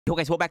Yo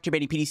guys, welcome back to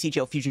your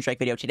PTCGO Fusion Strike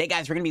video. Today,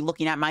 guys, we're going to be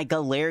looking at my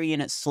Galarian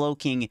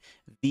Slowking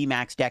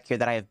VMAX deck here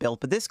that I have built.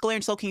 But this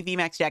Galarian Slowking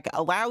VMAX deck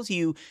allows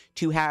you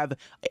to have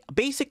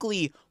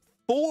basically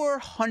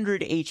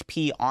 400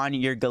 HP on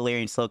your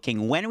Galarian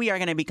Slowking when we are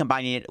going to be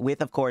combining it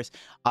with, of course,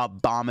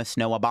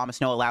 Abomasnow.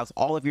 Abomasnow allows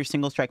all of your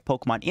single strike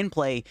Pokemon in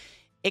play,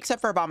 except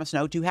for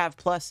Abomasnow, to have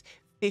plus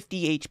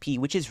 50 HP,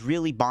 which is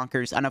really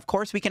bonkers. And of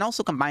course, we can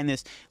also combine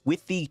this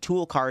with the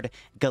tool card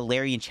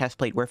Galarian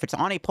Chestplate, where if it's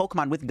on a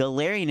Pokemon with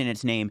Galarian in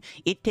its name,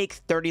 it takes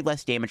 30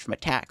 less damage from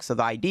attack. So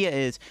the idea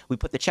is we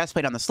put the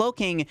Chestplate on the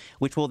Slowking,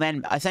 which will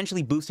then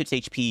essentially boost its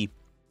HP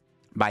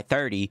by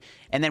 30.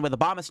 And then with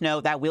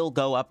Abomasnow, that will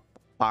go up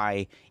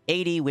by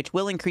 80, which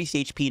will increase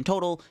HP in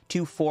total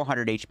to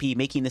 400 HP,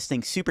 making this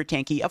thing super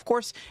tanky. Of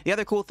course, the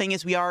other cool thing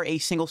is we are a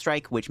single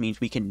strike, which means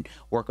we can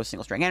work with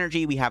single strike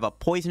energy. We have a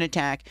poison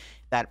attack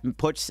that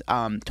puts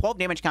 12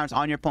 damage counts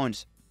on your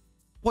opponent's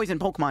poison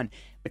Pokemon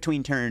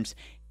between turns.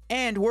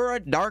 And we're a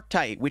dark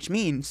type, which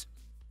means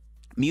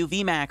Mew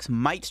VMAX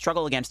might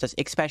struggle against us,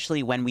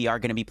 especially when we are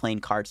going to be playing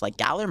cards like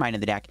Galar Mine in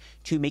the deck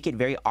to make it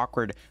very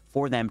awkward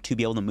for them to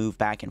be able to move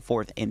back and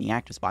forth in the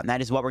active spot. And that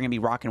is what we're going to be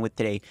rocking with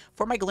today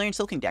for my Galarian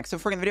Slowking deck. So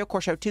before the video, of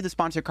course, shout out to the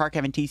sponsor, Card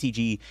Cavern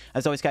TCG.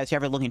 As always, guys, if you're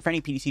ever looking for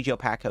any PTCGO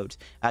pack codes,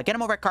 get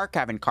them over at Card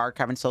Cavern. Card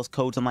Cavern sells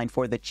codes online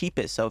for the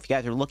cheapest. So if you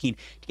guys are looking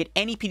to get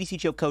any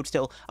PTCGO code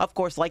still, of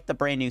course, like the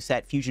brand new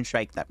set, Fusion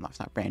Strike, that's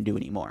not brand new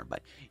anymore,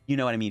 but you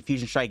know what I mean.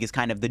 Fusion Strike is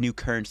kind of the new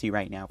currency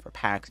right now for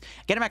packs.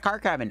 Get them at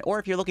Card Cavern. Or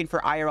if you're looking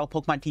for IRL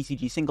Pokemon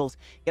TCG singles,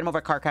 get them over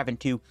at Card Cavern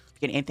too. If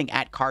you get anything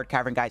at Card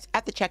Cavern, guys,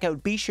 at the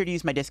checkout, be sure to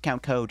use my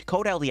discount code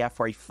LDF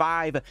for a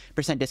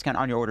 5% discount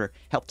on your order.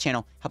 Help the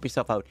channel, help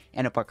yourself out,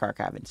 and up our Card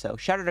Cavern. So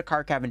shout out to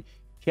Card Cavern,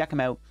 check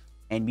them out,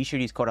 and be sure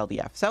to use code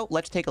LDF. So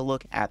let's take a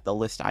look at the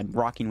list I'm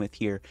rocking with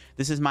here.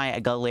 This is my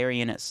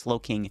Galarian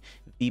Slowking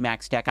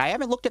VMAX deck. I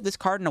haven't looked at this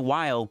card in a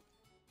while,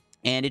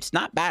 and it's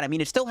not bad. I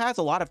mean, it still has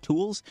a lot of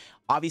tools.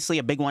 Obviously,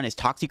 a big one is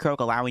Toxicroak,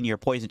 allowing your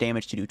poison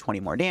damage to do 20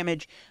 more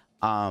damage.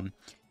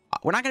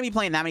 We're not going to be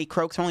playing that many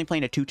Croaks. We're only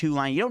playing a 2-2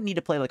 line. You don't need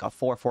to play like a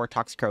 4-4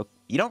 Toxicroak.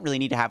 You don't really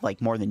need to have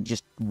like more than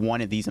just one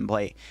of these in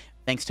play.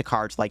 Thanks to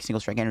cards like Single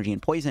Strike Energy and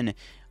Poison,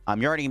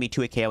 you're already going to be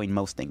 2-hit KOing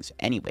most things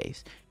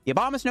anyways. The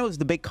Abomasnow is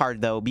the big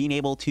card, though. Being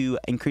able to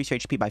increase your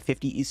HP by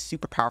 50 is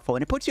super powerful,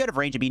 and it puts you out of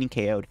range of being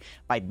KO'd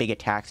by big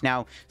attacks.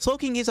 Now,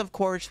 Slowking is, of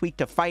course, weak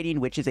to fighting,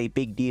 which is a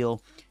big deal.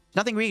 There's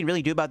nothing we can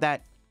really do about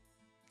that.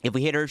 If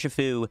we hit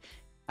Urshifu,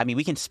 I mean,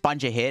 we can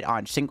sponge a hit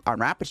on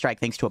Rapid Strike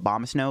thanks to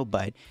Abomasnow,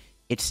 but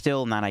it's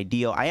still not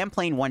ideal. I am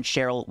playing one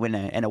Cheryl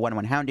and a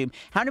 1-1 Houndoom.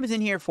 Houndoom is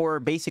in here for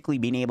basically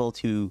being able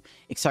to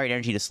accelerate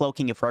energy to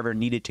Slowking if we're ever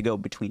needed to go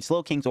between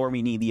Slowkings, or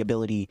we need the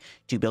ability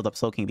to build up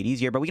Slowking a bit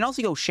easier. But we can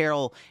also go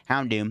Cheryl,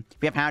 Houndoom.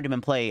 If we have Houndoom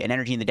in play, an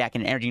energy in the deck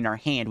and an energy in our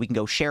hand, we can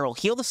go Cheryl,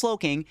 heal the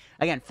Slowking,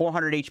 again,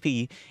 400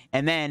 HP,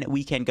 and then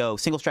we can go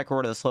single strike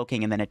reward of the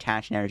Slowking and then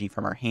attach an energy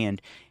from our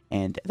hand.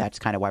 And that's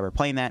kind of why we're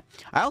playing that.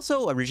 I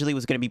also originally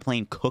was going to be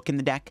playing Cook in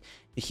the deck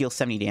to heal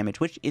 70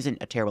 damage, which isn't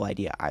a terrible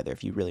idea either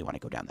if you really want to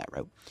go down that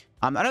route.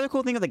 Another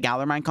cool thing of the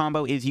Galar Mine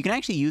combo is you can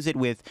actually use it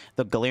with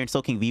the Galarian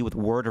Slowking V with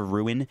Word of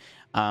Ruin,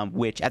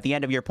 which at the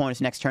end of your opponent's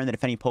next turn, that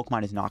if any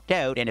Pokemon is knocked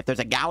out, and if there's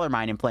a Galar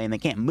Mine in play and they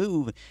can't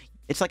move,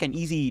 it's like an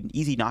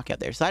easy knockout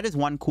there. So that is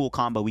one cool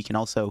combo we can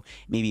also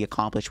maybe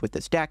accomplish with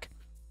this deck.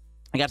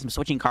 I got some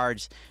switching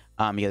cards,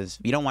 because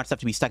you don't want stuff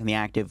to be stuck in the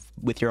active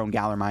with your own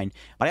Galar Mine.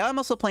 But I'm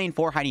also playing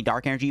 4 Hiding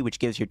Dark Energy, which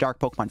gives your Dark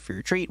Pokemon free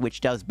retreat, which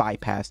does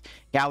bypass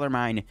Galar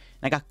Mine. And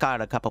I got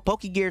a couple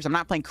Pokégears. I'm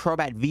not playing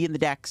Crobat V in the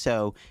deck,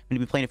 so I'm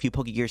going to be playing a few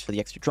Pokégears for the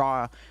extra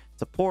draw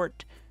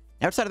support.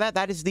 Outside of that,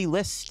 that is the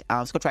list.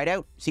 Let's go try it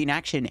out, see it in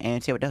action,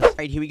 and see how it does. All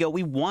right, here we go.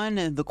 We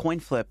won the coin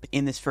flip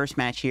in this first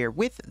match here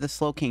with the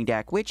Slowking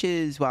deck, which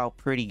is, well,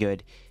 pretty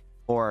good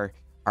for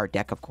our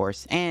deck, of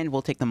course. And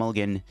we'll take the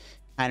mulligan,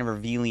 kind of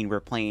revealing we're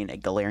playing a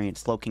Galarian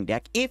Slowking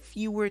deck. If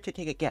you were to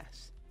take a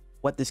guess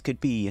what this could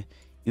be,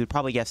 you would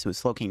probably guess it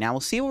was Slowking. Now, we'll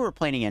see what we're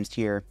playing against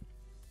here.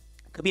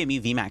 It could be a Mew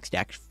VMAX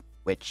deck,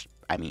 which,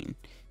 I mean,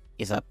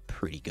 is a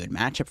pretty good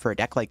matchup for a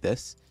deck like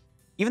this.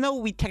 Even though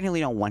we technically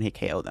don't one-hit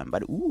KO them.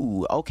 But,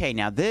 ooh, okay,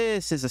 now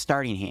this is a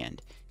starting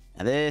hand.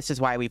 Now, this is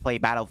why we play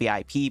Battle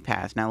VIP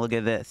Pass. Now, look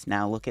at this.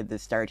 Now, look at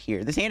this start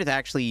here. This hand is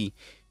actually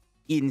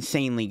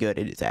insanely good.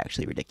 It is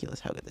actually ridiculous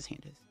how good this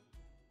hand is.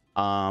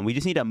 We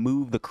just need to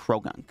move the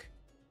Croagunk.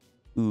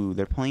 Ooh,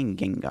 they're playing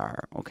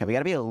Gengar. Okay, we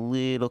gotta be a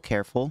little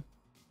careful.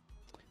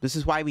 This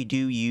is why we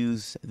do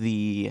use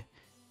the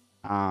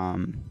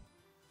Abomasnow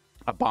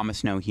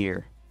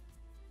here.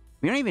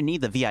 We don't even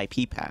need the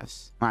VIP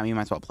pass. Well, we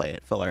might as well play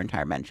it. Fill our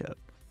entire bench up.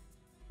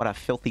 What a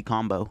filthy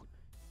combo.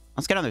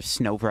 Let's get another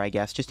Snover, I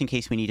guess, just in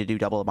case we need to do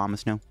double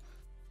Abomasnow.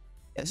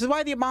 This is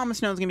why the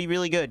Abomasnow is going to be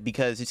really good,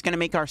 because it's going to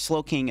make our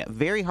Slowking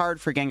very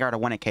hard for Gengar to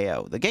one-hit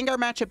KO. The Gengar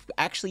matchup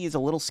actually is a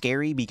little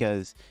scary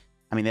because,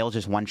 I mean, they'll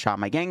just one-shot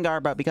my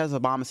Gengar, but because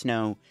of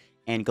Abomasnow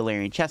and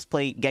Galarian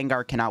Chestplate,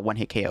 Gengar cannot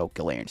one-hit KO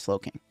Galarian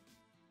Slowking.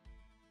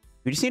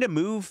 We just need to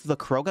move the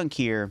Croagunk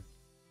here,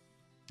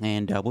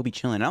 and we'll be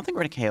chilling. I don't think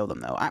we're going to KO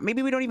them, though.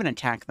 Maybe we don't even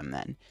attack them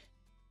then.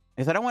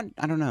 Because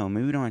I don't know,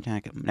 maybe we don't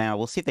attack them. Now,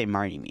 we'll see if they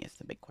Marnie me. It's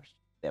the big question.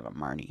 They have a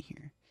Marnie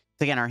here.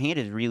 So again, our hand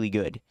is really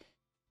good.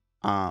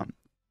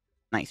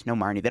 Nice, no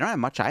Marnie. They don't have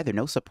much either,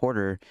 no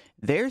supporter.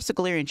 There's the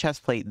Galarian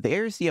Chestplate.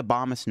 There's the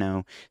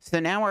Abomasnow.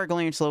 So now our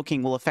Galarian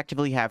Slowking will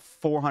effectively have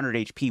 400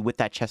 HP with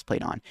that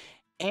Chestplate on.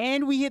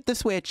 And we hit the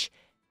switch.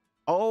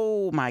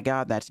 Oh my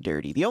god, that's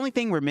dirty. The only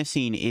thing we're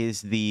missing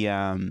is the...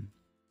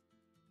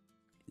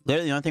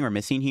 Literally, the only thing we're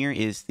missing here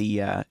is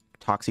the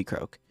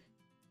Toxicroak.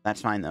 That's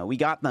fine, though. We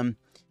got them.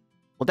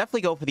 We'll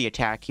definitely go for the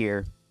attack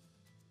here.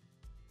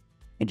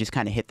 And just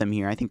kind of hit them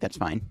here. I think that's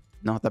fine.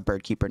 They'll have the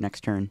Bird Keeper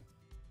next turn.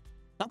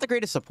 Not the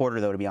greatest supporter,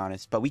 though, to be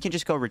honest. But we can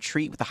just go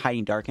retreat with the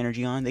Hiding Dark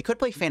Energy on. They could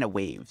play Fan of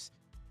Waves.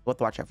 We'll have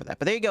to watch out for that.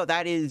 But there you go.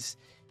 That is...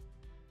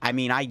 I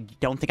mean, I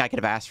don't think I could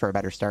have asked for a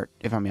better start,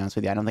 if I'm being honest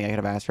with you. I don't think I could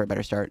have asked for a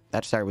better start.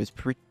 That start was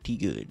pretty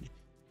good.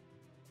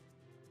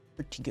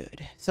 Pretty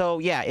good. So,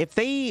 yeah, if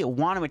they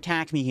want to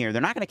attack me here,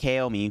 they're not going to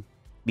KO me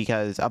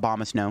because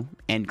Abomasnow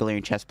and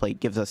Galarian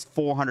Chestplate gives us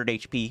 400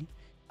 HP.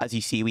 As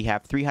you see, we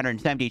have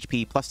 370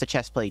 HP plus the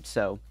Chestplate.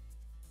 So,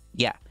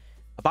 yeah,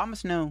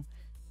 Abomasnow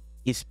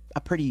is a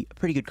pretty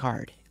good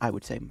card, I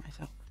would say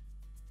myself.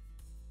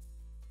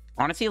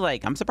 Honestly,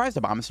 like, I'm surprised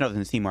Abomasnow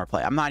doesn't see more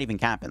play. I'm not even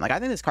capping. Like, I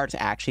think this card's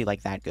actually,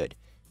 like, that good.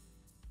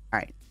 All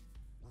right.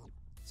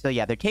 So,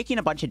 yeah, they're taking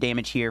a bunch of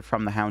damage here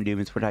from the Houndoom.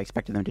 It's what I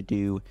expected them to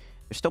do.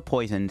 They're still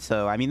poisoned.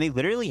 So, I mean, they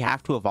literally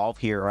have to evolve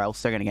here or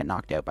else they're going to get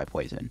knocked out by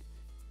poison.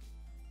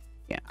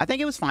 Yeah, I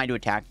think it was fine to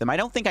attack them. I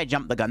don't think I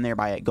jumped the gun there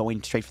by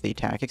going straight for the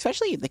attack.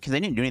 Especially because they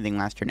didn't do anything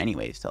last turn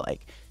anyways. So,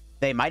 like,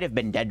 they might have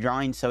been dead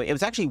drawing. So, it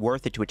was actually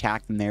worth it to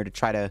attack them there to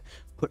try to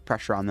put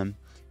pressure on them.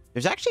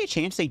 There's actually a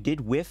chance they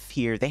did whiff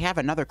here. They have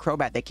another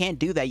Crobat. They can't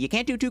do that. You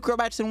can't do 2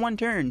 Crobats in one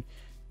turn.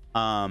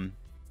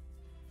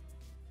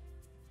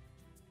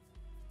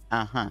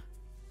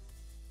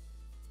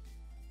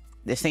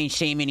 This ain't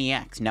Shaman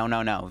EX. No.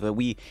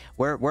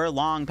 We're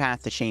long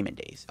past the Shaman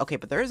days. Okay,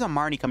 but there is a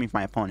Marnie coming from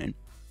my opponent,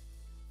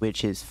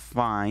 which is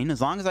fine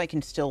as long as I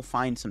can still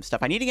find some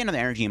stuff. I need to get another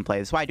energy in play.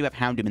 That's why I do have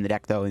Houndoom in the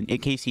deck, though, in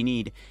case you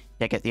need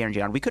to get the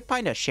energy on. We could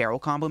find a Cheryl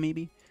combo,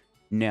 maybe.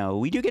 No,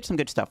 we do get some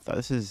good stuff,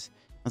 though.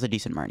 That's a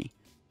decent Marnie.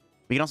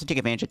 We can also take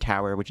advantage of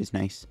Tower, which is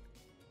nice.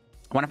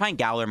 I want to find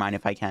Galar Mine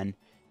if I can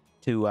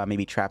to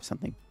maybe trap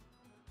something.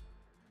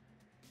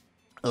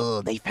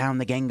 Oh, they found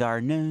the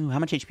Gengar. No. How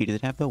much HP does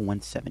it have, though?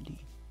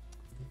 170.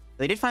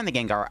 They did find the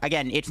Gengar.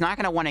 Again, it's not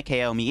going to want to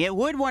KO me. It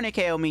would want to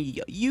KO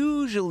me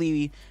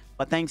usually,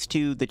 but thanks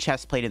to the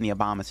Chestplate and the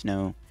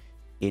Abomasnow,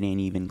 it ain't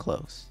even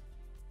close,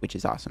 which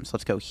is awesome. So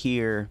let's go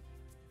here.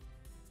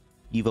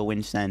 Evo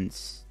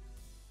Incense.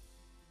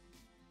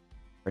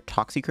 Or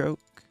Toxicroak.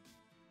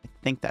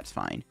 I think that's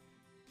fine.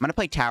 I'm going to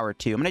play Tower,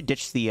 too. I'm going to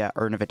ditch the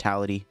Urn of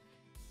Vitality.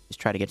 Just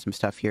try to get some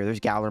stuff here. There's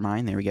Galar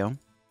Mine. There we go.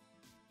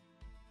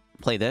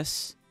 Play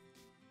this.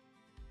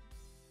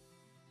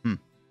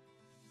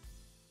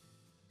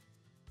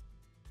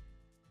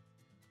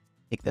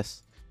 Take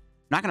this.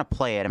 I'm not going to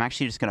play it. I'm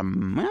actually just going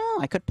to...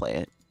 Well, I could play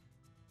it.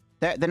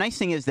 The nice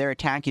thing is their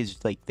attack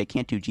is, like, they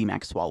can't do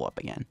G-Max Swallow Up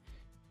again.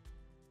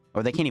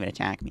 Or they can't even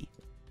attack me.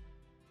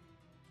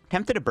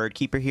 Tempted a Bird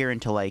Keeper here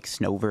into, like,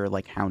 Snover,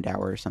 like, Houndour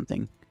or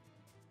something.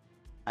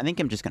 I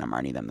think I'm just going to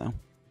Marnie them, though.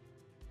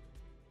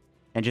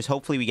 And just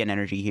hopefully we get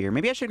energy here.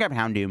 Maybe I should grab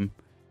Houndoom.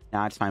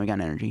 Nah, it's fine. We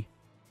got energy.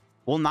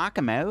 We'll knock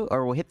them out,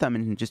 or we'll hit them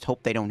and just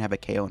hope they don't have a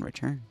KO in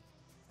return.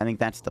 I think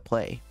that's the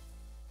play.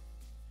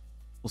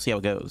 We'll see how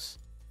it goes.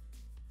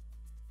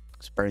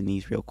 Let's burn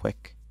these real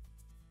quick.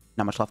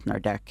 Not much left in our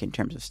deck in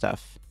terms of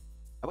stuff.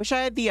 I wish I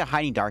had the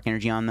Hiding Dark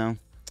Energy on, though.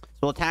 So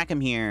we'll attack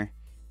them here,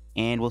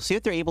 and we'll see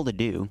what they're able to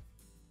do.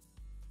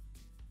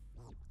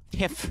 They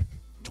have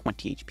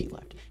 20 HP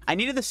left. I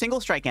needed the Single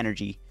Strike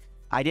Energy.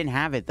 I didn't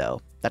have it,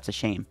 though. That's a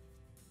shame.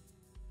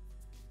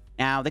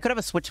 Now, they could have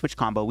a switch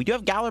combo. We do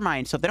have Galar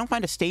Mine, so if they don't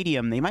find a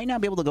Stadium, they might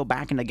not be able to go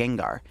back into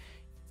Gengar.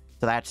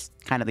 So that's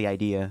kind of the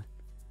idea.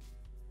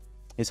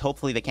 Is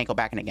hopefully they can't go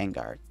back into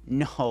Gengar.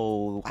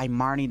 No, I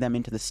Marnie them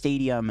into the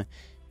Stadium.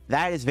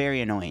 That is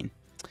very annoying.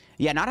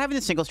 Yeah, not having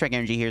the Single Strike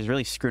Energy here is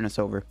really screwing us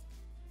over.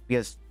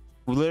 Because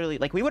we literally,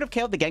 like, we would have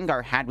killed the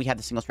Gengar had we had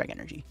the Single Strike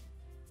Energy.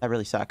 That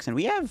really sucks. And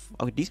we have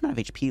a decent amount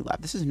of HP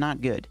left. This is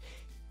not good.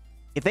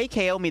 If they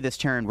KO me this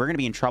turn, we're going to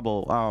be in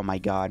trouble. Oh my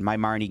god, my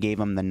Marnie gave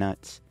them the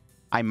nuts.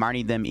 I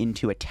Marnied them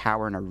into a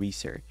Tower and a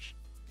Research.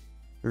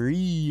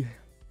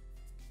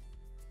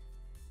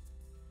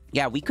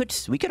 Yeah, we could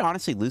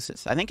honestly lose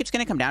this. I think it's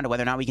going to come down to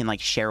whether or not we can, like,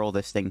 Cheryl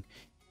this thing.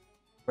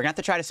 We're going to have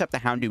to try to set up the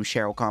Houndoom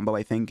Cheryl combo,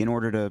 I think, in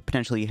order to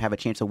potentially have a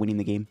chance of winning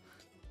the game.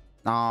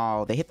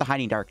 Oh, they hit the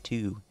Hiding Dark,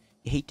 too.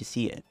 You hate to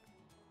see it.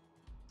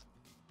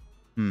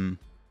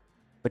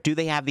 But do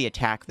they have the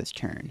attack this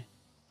turn?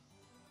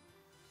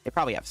 They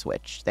probably have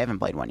Switch. They haven't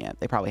played one yet.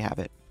 They probably have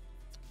it.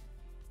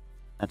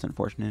 That's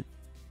unfortunate.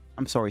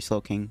 I'm sorry,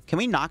 Slowking. Can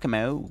we knock him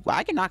out? Well,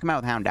 I can knock him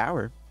out with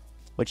Houndour,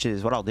 which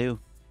is what I'll do.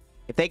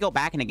 If they go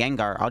back into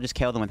Gengar, I'll just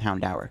kill them with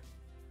Houndour.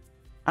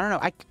 I don't know.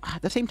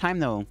 At the same time,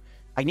 though,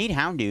 I need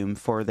Houndoom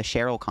for the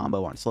Cheryl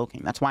combo on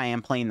Slowking. That's why I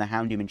am playing the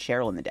Houndoom and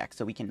Cheryl in the deck,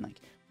 so we can,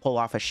 like, pull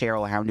off a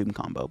Cheryl Houndoom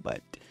combo.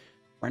 But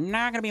We're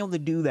not going to be able to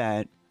do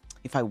that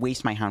if I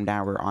waste my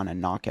Houndour on a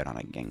knockout on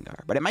a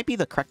Gengar. But it might be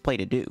the correct play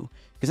to do.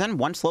 Because then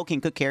one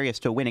Slowking could carry us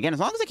to a win. Again, as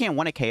long as I can't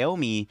one KO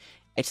me,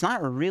 it's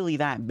not really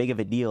that big of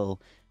a deal.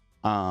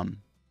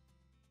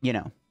 You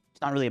know,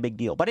 it's not really a big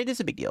deal. But it is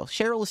a big deal.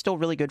 Cheryl is still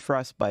really good for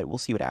us, but we'll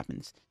see what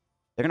happens.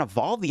 They're going to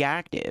evolve the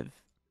active.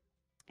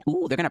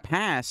 Ooh, they're going to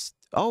pass.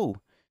 Oh,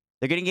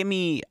 they're going to give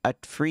me a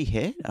free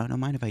hit? Oh, don't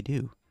mind if I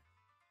do.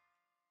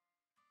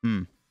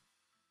 Okay,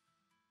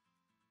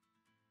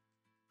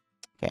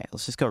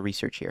 let's just go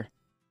research here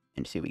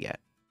and see what we get.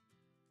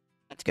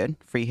 That's good.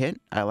 Free hit.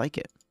 I like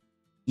it.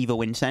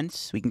 Evo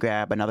Incense. We can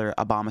grab another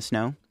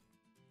Abomasnow.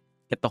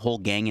 Get the whole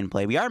gang in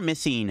play. We are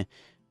missing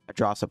a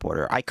draw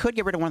supporter. I could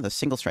get rid of one of the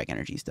single strike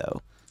energies,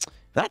 though.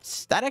 That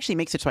actually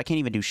makes it so I can't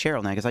even do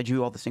Cheryl now because I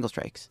drew all the single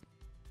strikes.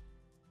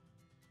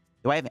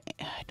 Do I have...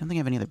 I don't think I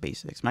have any other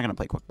basics. I'm not going to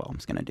play Quick Ball. I'm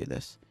just going to do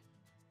this.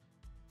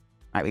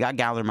 All right, we got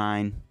Galar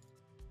Mine.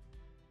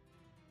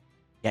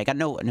 Yeah, there's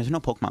no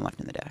Pokemon left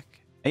in the deck.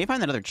 I need to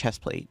find another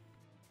chest plate.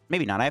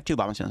 Maybe not. I have 2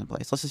 Abomasnows in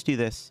place. Let's just do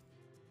this.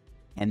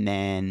 And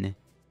then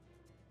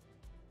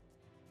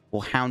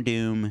we'll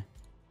Houndoom.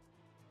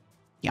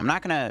 Yeah, I'm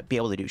not going to be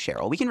able to do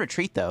Cheryl. We can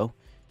retreat, though.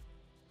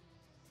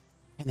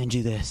 And then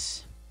do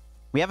this.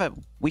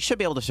 We should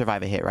be able to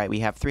survive a hit, right? We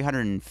have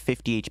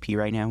 350 HP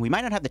right now. We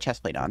might not have the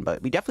chest plate on,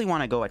 but we definitely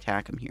want to go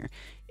attack them here.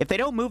 If they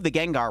don't move the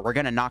Gengar, we're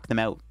going to knock them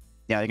out.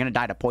 Yeah, they're going to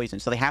die to poison,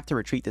 so they have to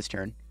retreat this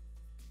turn.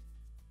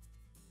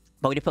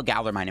 But we did put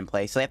Galar Mine in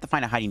play, so they have to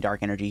find a hiding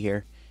dark energy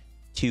here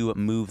to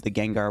move the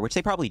Gengar, which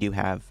they probably do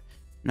have.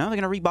 No,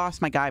 they're going to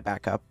reboss my guy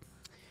back up.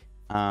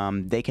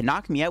 They can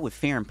knock me out with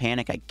Fear and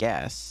Panic, I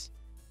guess.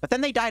 But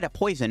then they die to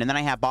poison, and then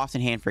I have boss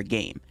in hand for a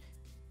game.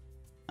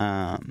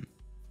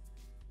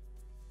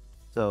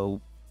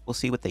 So we'll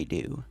see what they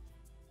do.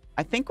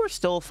 I think we're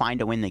still fine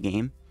to win the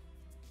game.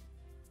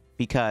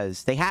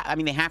 Because they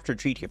have to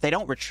retreat here. If they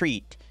don't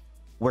retreat,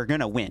 we're going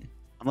to win.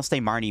 Unless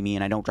they Marnie me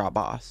and I don't draw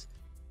boss.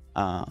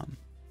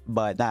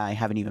 But I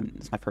haven't even...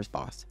 It's my first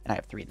boss. And I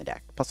have 3 in the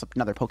deck. Plus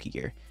another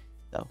Pokégear.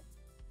 So,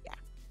 yeah.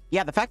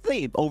 Yeah, the fact that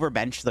they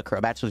overbenched the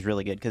Crobats was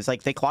really good. Because,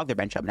 like, they clogged their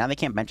bench up. Now they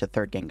can't bench a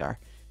 3rd Gengar.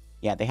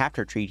 Yeah, they have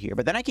to retreat here.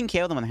 But then I can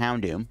KO them with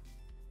Houndoom.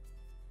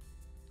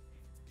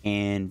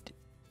 And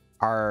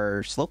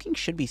our Slowking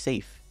should be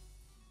safe.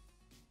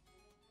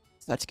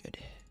 So that's good.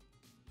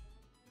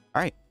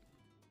 Alright.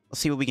 Let's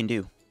see what we can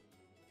do.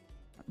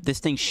 This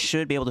thing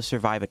should be able to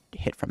survive a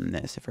hit from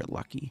this if we're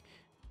lucky.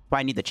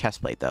 I need the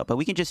chest plate, though. But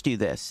we can just do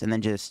this and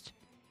then just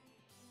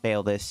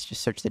fail this.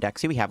 Just search the deck.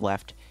 See what we have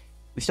left.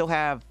 We still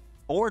have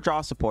 4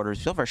 draw supporters.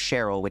 We still have our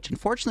Cheryl, which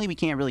unfortunately we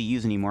can't really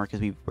use anymore because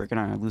we're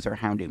going to lose our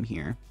Houndoom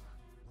here.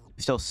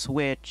 We still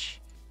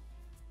switch.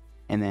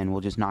 And then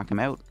we'll just knock him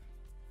out.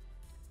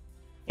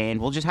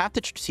 And we'll just have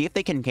to see if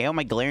they can KO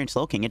my Galarian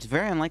Slowking. It's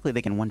very unlikely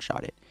they can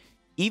one-shot it.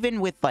 Even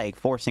with, like,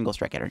 4 single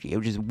strike energy,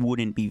 it just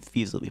wouldn't be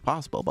feasibly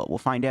possible. But we'll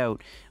find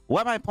out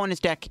what my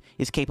opponent's deck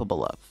is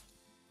capable of.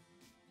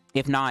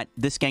 If not,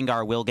 this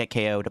Gengar will get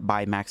KO'd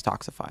by Max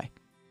Toxify.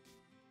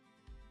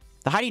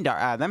 The Hiding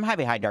Dark, them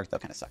having High Dark, though,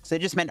 kind of sucks. It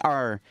just meant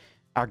our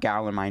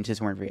Galar Mines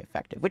just weren't very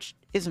effective, which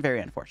isn't very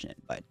unfortunate,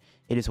 but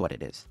it is what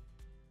it is.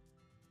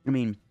 I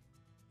mean,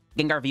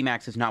 Gengar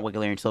VMAX is not what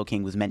Galarian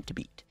Slowking was meant to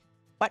beat.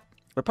 But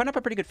we're putting up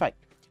a pretty good fight.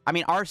 I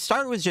mean, our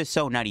start was just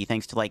so nutty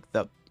thanks to, like,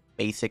 the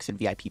basics and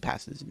VIP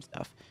passes and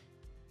stuff.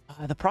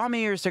 The problem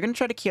here is they're going to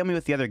try to kill me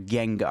with the other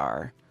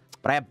Gengar,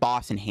 but I have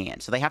boss in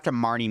hand, so they have to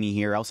Marnie me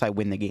here, else I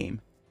win the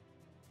game.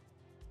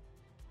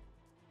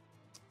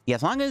 Yeah,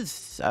 as long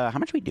as... how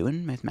much are we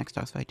doing with Max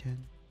Toxify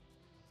 10?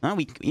 No,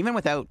 even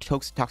without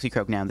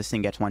Toxicroak now, this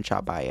thing gets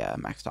one-shot by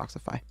Max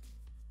Toxify.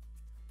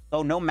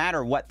 So no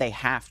matter what, they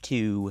have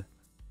to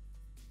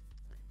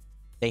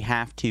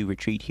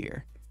retreat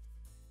here.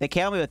 They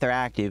KO me with their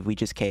active, we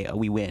just KO,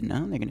 we win.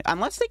 No, they're gonna,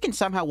 unless they can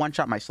somehow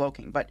one-shot my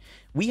Slowking. But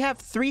we have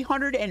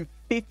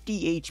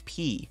 350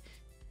 HP.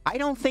 I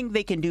don't think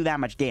they can do that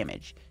much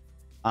damage.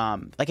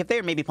 Like, if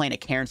they're maybe playing a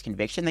Karen's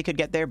Conviction, they could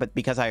get there, but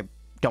because I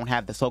don't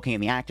have the Slowking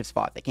in the active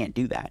spot, they can't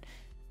do that.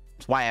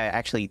 That's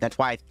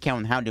why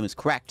Callan Houndoom is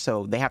correct,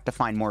 so they have to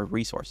find more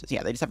resources.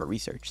 Yeah, they just have a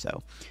research,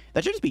 so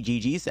that should just be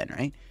GG's then,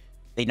 right?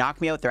 They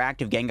knock me out with their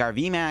active Gengar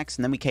VMAX,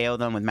 and then we KO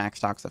them with Max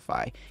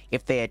Toxify.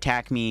 If they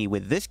attack me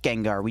with this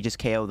Gengar, we just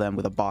KO them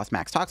with a boss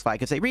Max Toxify,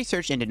 because they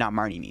researched and did not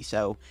Marnie me.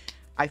 So,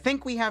 I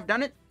think we have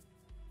done it.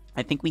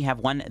 I think we have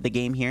won the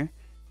game here.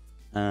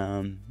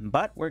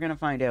 But we're going to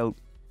find out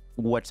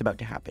what's about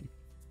to happen.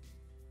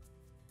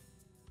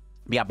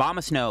 Yeah,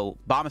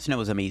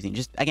 Abomasnow is amazing.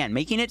 Just, again,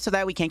 making it so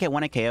that we can't get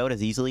one KO'd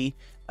as easily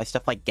by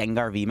stuff like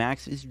Gengar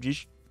VMAX is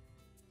just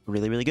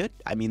really, really good.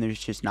 I mean, there's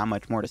just not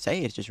much more to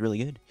say. It's just really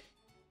good.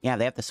 Yeah,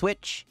 they have to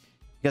switch.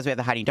 Because we have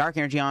the Hiding Dark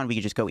Energy on, we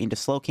can just go into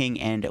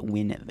Slowking and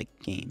win the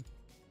game.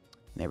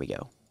 There we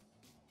go.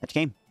 That's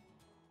game.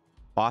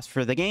 Boss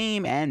for the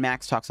game, and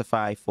Max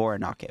Toxify for a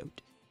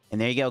knockout. And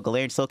there you go.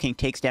 Galarian Slowking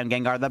takes down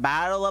Gengar. The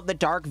Battle of the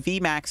Dark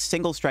VMAX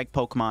single strike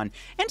Pokemon.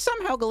 And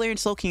somehow Galarian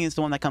Slowking is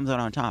the one that comes out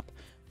on top.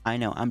 I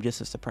know, I'm just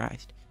as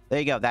surprised. There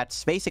you go.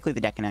 That's basically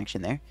the deck in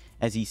action there,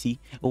 as you see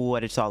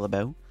what it's all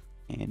about.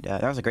 And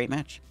that was a great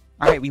match.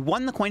 All right, we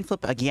won the coin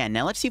flip again.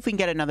 Now let's see if we can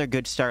get another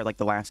good start like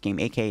the last game,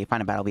 aka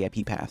find a Battle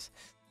VIP Pass.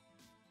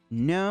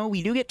 No,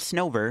 we do get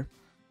Snover.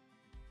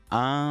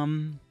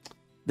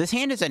 This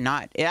hand is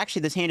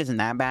this hand isn't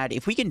that bad.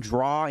 If we can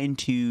draw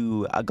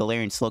into a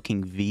Galarian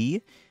Slowking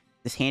V,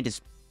 this hand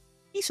is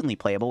decently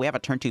playable. We have a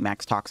turn 2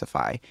 max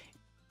Toxify.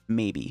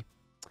 Maybe.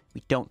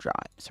 We don't draw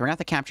it. So we're going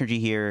to have to Capture Energy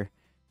here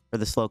for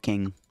the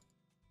Slowking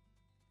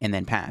and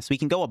then pass. We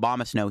can go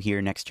Abomasnow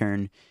here next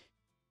turn.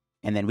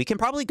 And then we can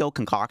probably go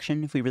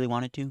Concoction if we really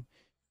wanted to.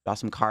 Draw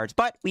some cards.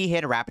 But we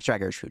hit a Rapid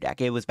Strike Urshifu deck.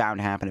 It was bound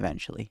to happen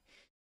eventually.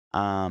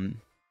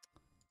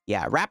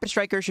 Yeah, Rapid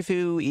Strike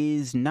Urshifu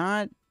is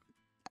not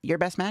your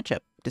best matchup,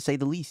 to say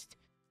the least.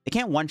 They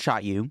can't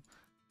one-shot you.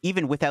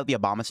 Even without the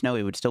Abomasnow,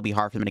 it would still be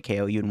hard for them to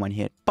KO you in one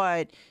hit.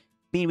 But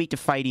being weak to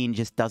fighting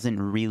just doesn't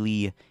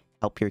really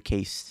help your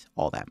case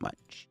all that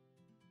much.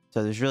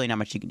 So there's really not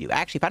much you can do.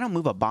 Actually, if I don't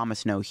move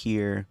Abomasnow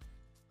here,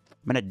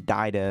 I'm gonna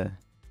die to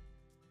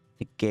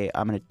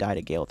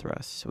Gale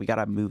Thrust. So we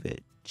gotta move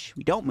it.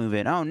 We don't move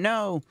it. Oh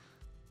no!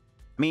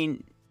 I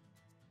mean,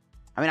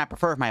 I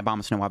prefer if my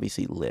Abomasnow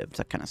obviously lived.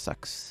 That kind of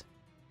sucks.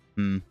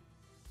 We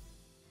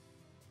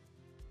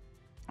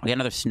got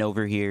another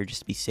Snover here just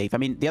to be safe. I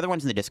mean, the other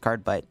one's in the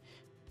discard, but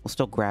we'll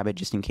still grab it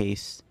just in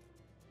case.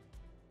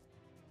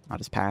 I'll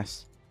just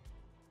pass.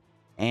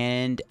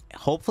 And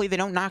hopefully they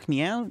don't knock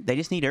me out. They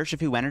just need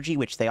Urshifu energy,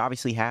 which they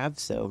obviously have,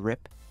 so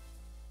rip.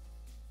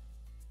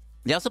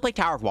 They also play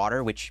Tower of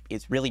Water, which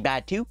is really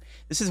bad too.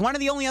 This is one of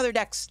the only other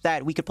decks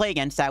that we could play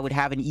against that would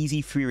have an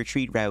easy free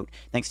retreat route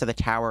thanks to the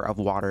Tower of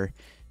Water.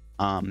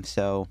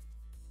 So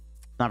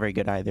not very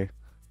good either.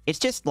 It's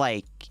just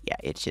like, yeah,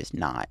 it's just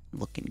not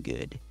looking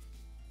good.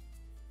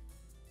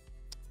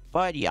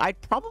 But yeah, I'd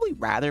probably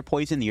rather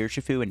poison the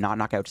Urshifu and not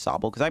knock out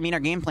Sobble, because I mean, our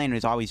game plan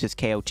is always just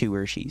KO 2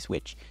 Urshis,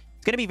 which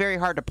is going to be very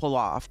hard to pull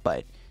off,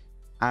 but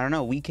I don't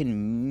know, we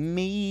can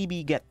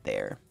maybe get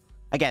there.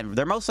 Again,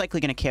 they're most likely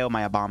going to KO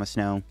my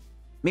Abomasnow.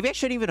 Maybe I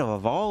shouldn't even have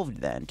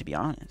evolved then, to be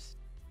honest.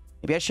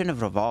 Maybe I shouldn't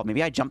have evolved.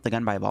 Maybe I jumped the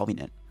gun by evolving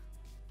it.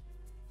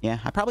 Yeah,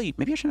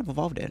 maybe I shouldn't have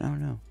evolved it. I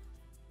don't know.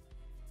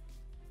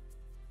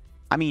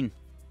 I mean,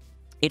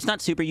 it's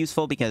not super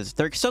useful because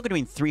they're still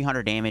doing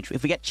 300 damage.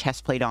 If we get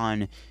Chestplate on,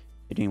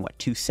 they're doing, what,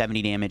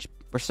 270 damage?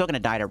 We're still going to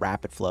die to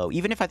Rapid Flow.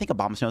 Even if I think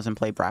Abomasnow's in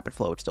play, Rapid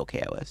Flow would still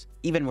KO us.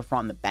 Even if we're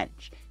on the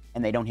bench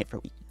and they don't hit for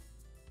weakness.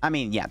 I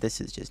mean, yeah,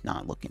 this is just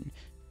not looking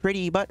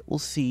pretty, but we'll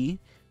see.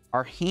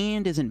 Our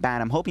hand isn't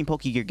bad. I'm hoping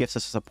Pokégear gives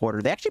us a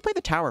supporter. They actually play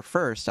the tower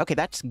first. Okay,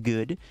 that's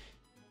good.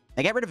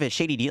 They get rid of his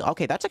Shady Deal.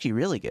 Okay, that's actually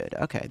really good.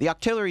 Okay, the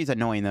Octillery is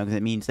annoying, though, because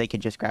it means they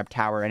can just grab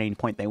tower at any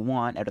point they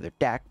want out of their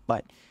deck.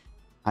 But,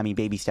 I mean,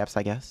 baby steps,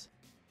 I guess.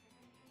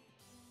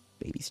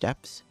 Baby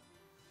steps.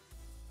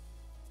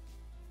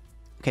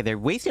 Okay, they're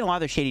wasting a lot of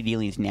their Shady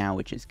Dealings now,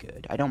 which is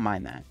good. I don't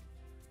mind that.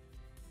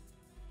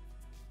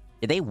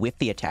 Did they whiff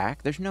the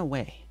attack? There's no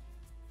way.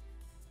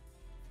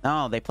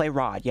 Oh, they play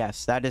Rod.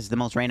 Yes, that is the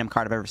most random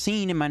card I've ever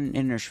seen in my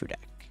Urshifu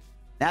deck.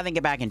 Now they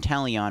get back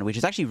Inteleon, which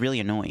is actually really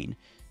annoying.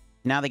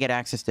 Now they get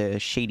access to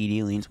Shady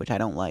Dealings, which I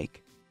don't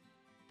like.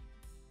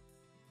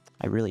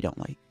 I really don't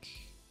like.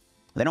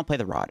 They don't play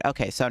the Rod.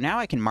 Okay, so now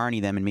I can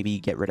Marnie them and maybe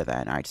get rid of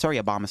that. All right, sorry,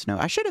 Abomasnow.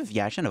 I shouldn't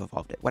have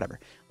evolved it. Whatever.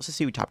 Let's just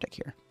see we top deck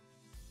here.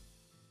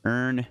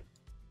 Urn.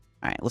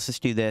 All right, let's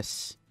just do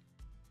this.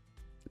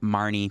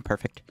 Marnie,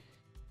 perfect.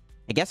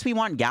 I guess we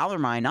want Galar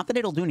Mine. Not that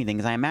it'll do anything,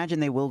 because I imagine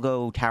they will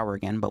go tower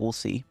again, but we'll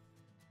see.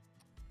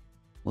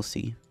 We'll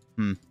see.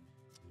 That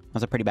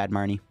was a pretty bad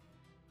Marnie.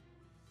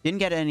 Didn't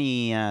get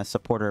any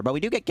supporter, but we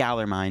do get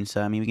Galar Mine,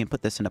 so I mean, we can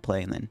put this into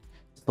play and then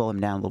slow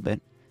him down a little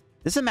bit.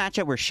 This is a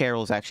matchup where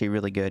Cheryl's actually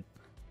really good.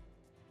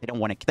 They can't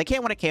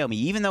want to KO me,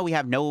 even though we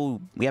have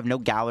no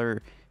Galarian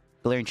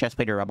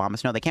Chestplate or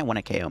Abomasnow. They can't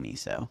want to KO me,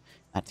 so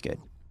that's good.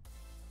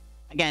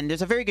 Again,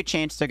 there's a very good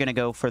chance they're going to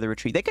go for the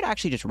retreat. They could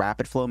actually just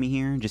Rapid Flow me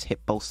here and just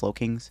hit both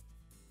Slowkings,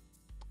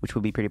 which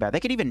would be pretty bad. They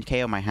could even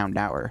KO my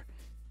Houndour.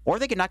 Or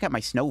they could knock out my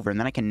Snover, and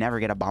then I can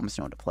never get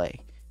Abomasnow to play,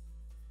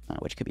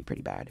 which could be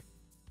pretty bad.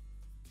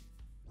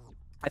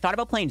 I thought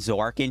about playing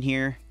Zoroark in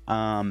here,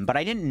 but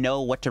I didn't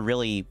know what to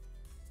really,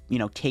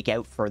 take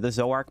out for the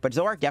Zoroark. But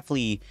Zoroark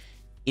definitely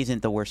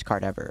isn't the worst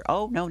card ever.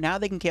 Oh, no, now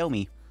they can kill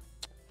me.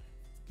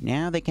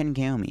 Now they can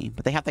kill me,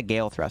 but they have the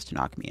Gale Thrust to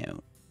knock me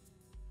out.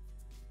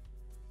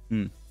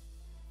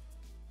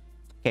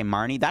 Okay,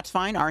 Marnie, that's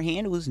fine. Our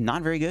hand was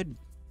not very good,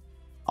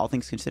 all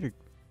things considered.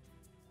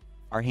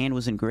 Our hand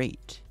wasn't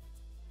great.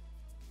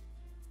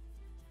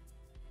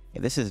 Okay,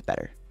 this is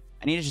better.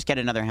 I need to just get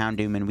another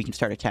Houndoom and we can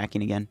start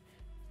attacking again.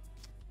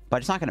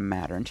 But it's not going to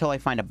matter until I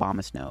find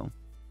Abomasnow,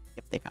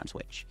 if they found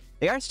Switch.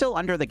 They are still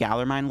under the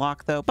Galar Mine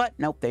lock, though, but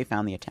nope, they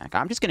found the attack.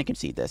 I'm just going to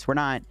concede this. We're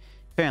not...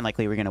 Very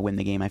unlikely we're going to win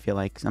the game, I feel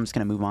like. So I'm just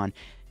going to move on.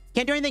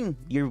 Can't do anything.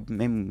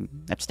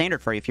 That's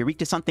standard for you. If you're weak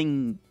to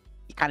something,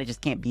 you kind of just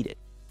can't beat it.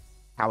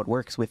 How it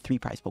works with 3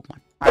 prize Pokemon.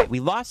 All right, we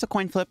lost a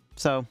coin flip,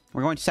 so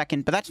we're going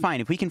second, but that's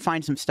fine. If we can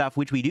find some stuff,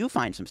 which we do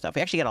find some stuff.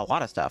 We actually get a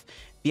lot of stuff.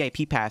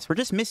 VIP Pass. We're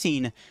just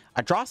missing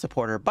a draw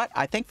supporter, but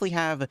I thankfully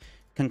have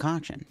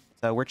Concoction,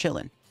 so we're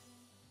chilling.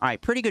 All right,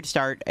 pretty good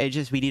start. It's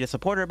just we need a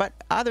supporter, but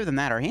other than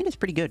that, our hand is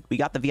pretty good. We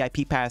got the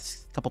VIP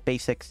pass, a couple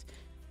basics.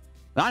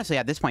 Honestly,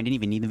 at this point, didn't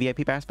even need the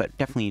VIP pass, but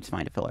definitely it's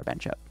fine to fill our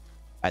bench up.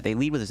 They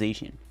lead with a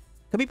Zacian.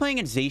 Could be playing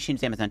against Zacian,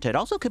 Zamazenta. It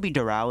also could be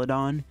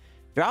Duraludon.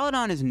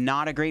 Duraludon is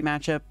not a great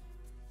matchup,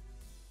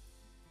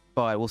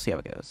 but we'll see how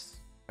it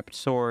goes. Intrepid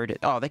Sword.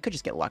 Oh, they could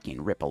just get lucky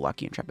and rip a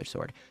lucky Intrepid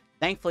Sword.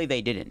 Thankfully,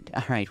 they didn't.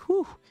 All right,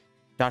 whew.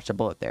 Dodged a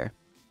bullet there.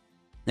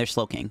 They're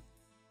Slowking.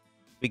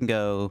 We can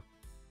go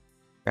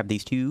grab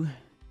these two.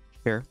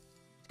 Sure.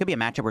 This could be a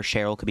matchup where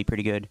Cheryl could be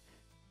pretty good.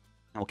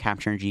 And we'll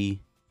Capture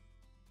Energy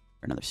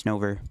for another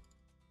Snover.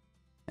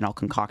 And I'll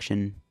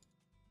Concoction.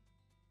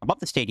 Above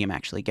the stadium,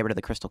 actually. Get rid of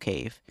the Crystal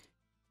Cave.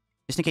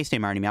 Just in case they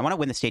Marnie me. I want to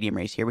win the stadium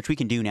race here, which we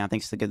can do now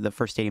thanks to the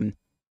first stadium.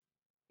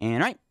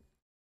 And, all right.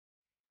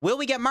 Will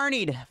we get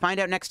Marnied? Find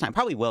out next time.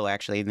 Probably will,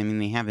 actually. I mean,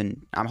 they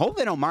haven't... I'm hoping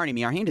they don't Marnie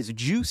me. Our hand is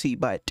juicy,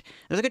 but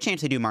there's a good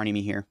chance they do Marnie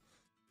me here.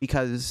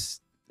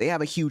 Because they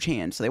have a huge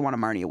hand, so they want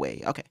to Marnie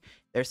away. Okay.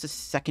 There's the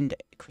second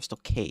Crystal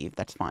Cave.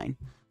 That's fine.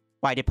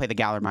 Well, I did play the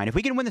Galar Mine. If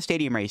we can win the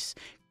stadium race,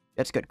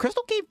 that's good.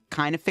 Crystal Cave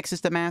kind of fixes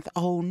the math.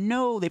 Oh,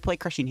 no. They play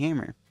Crushing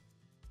Hammer.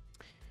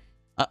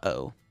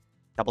 Uh-oh.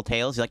 Double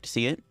Tails. You like to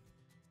see it?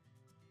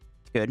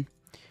 It's good.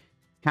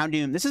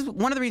 Houndoom. This is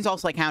one of the reasons I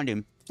also like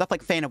Houndoom. Stuff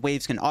like Fan of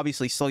Waves can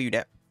obviously slow you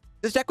down.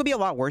 This deck would be a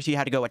lot worse if you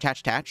had to go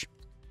attach.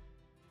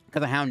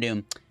 Because of Houndoom,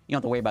 you don't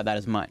have to worry about that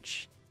as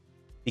much.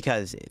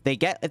 Because if they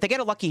get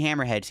a lucky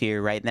Hammerheads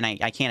here, right, then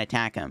I can't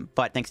attack them.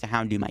 But thanks to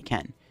Houndoom, I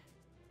can.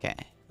 Okay,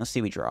 let's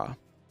see what we draw.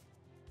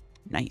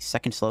 Nice,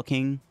 second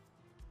Slowking.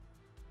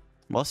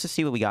 Well, let's just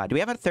see what we got. Do we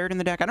have a third in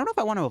the deck? I don't know if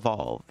I want to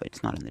evolve, but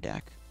it's not in the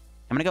deck.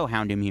 I'm going to go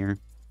Houndoom here.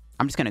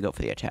 I'm just going to go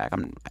for the attack.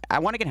 I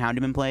want to get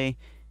Houndoom in play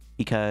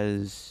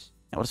because...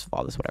 I'll just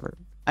follow this, whatever.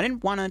 I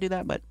didn't want to do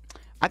that, but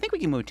I think we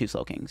can move two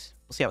Slowkings.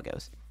 We'll see how it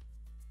goes.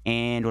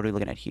 And what are we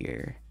looking at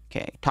here?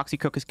 Okay,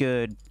 Toxicroak is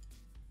good.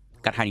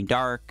 Got Hiding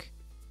Dark.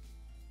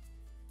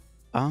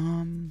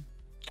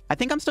 I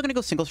think I'm still going to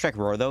go Single Strike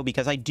Roar, though,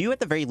 because I do at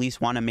the very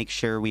least want to make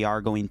sure we are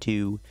going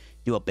to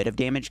do a bit of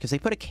damage, because they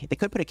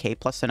could put a K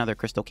plus another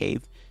Crystal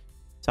Cave.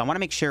 So I want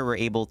to make sure we're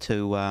able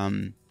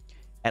to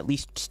at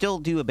least still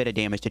do a bit of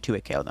damage to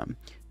 2-hit KO them.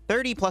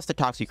 30 plus the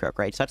Toxicroak,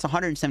 right? So that's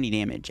 170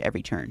 damage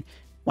every turn.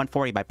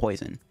 140 by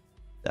poison.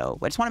 So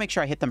I just want to make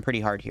sure I hit them pretty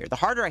hard here. The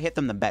harder I hit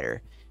them, the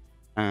better.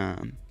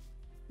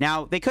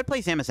 Now, they could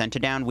play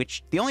Zamazenta down,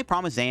 which the only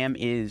problem with Zam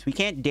is we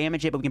can't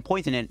damage it, but we can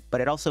poison it,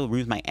 but it also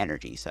ruins my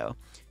energy. So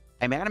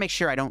I gotta make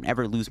sure I don't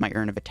ever lose my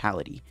Urn of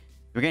Vitality.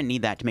 We're gonna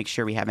need that to make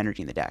sure we have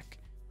energy in the deck.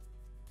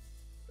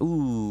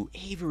 Ooh,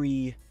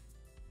 Avery.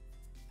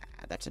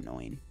 Ah, that's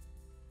annoying.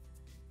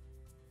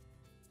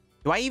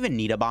 Do I even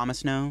need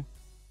Abomasnow?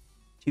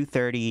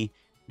 230.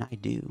 No, I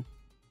do.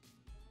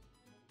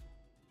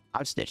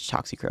 I'll just ditch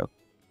Toxicroak.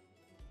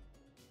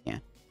 Yeah.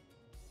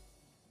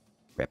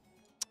 Rip.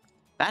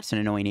 That's an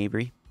annoying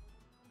Avery.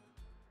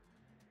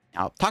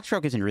 Now,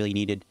 Toxicroak isn't really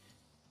needed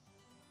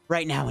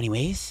right now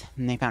anyways.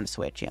 And they found a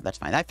switch. Yeah, that's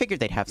fine. I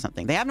figured they'd have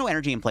something. They have no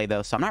energy in play,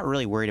 though, so I'm not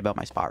really worried about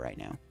my spot right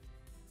now.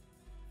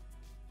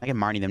 I can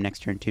Marnie them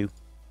next turn, too.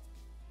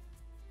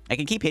 I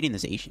can keep hitting the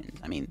Zacians.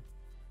 I mean,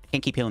 I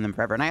can't keep healing them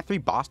forever. And I have 3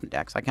 Boston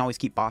decks. I can always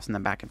keep bossing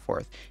them back and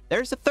forth.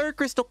 There's the third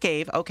Crystal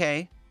Cave.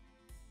 Okay.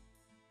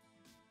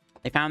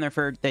 They found their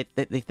third.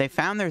 They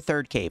found their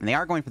third cave, and they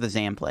are going for the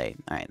Zam play.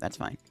 All right, that's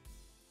fine.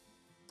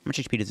 How much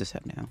HP does this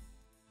have now?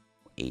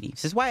 80.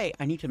 This is why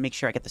I need to make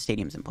sure I get the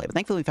stadiums in play. But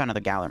thankfully, we found another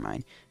Galar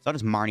Mine, so I'll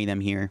just Marnie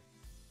them here.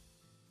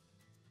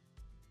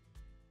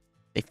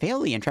 They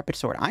failed the Intrepid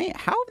Sword. How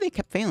have they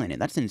kept failing it?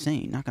 That's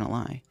insane. Not gonna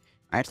lie.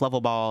 All right, it's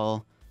Level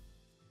Ball,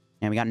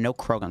 and we got no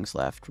Croagunks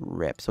left.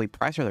 Rip. So we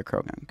price their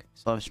Croagunk.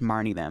 So I'll just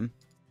Marnie them.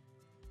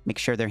 Make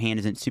sure their hand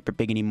isn't super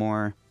big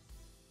anymore.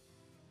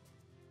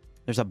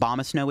 There's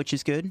Abomasnow, which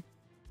is good. I'm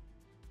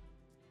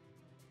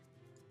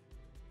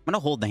going to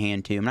hold the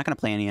hand, too. I'm not going to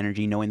play any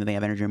energy, knowing that they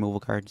have energy removal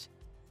cards.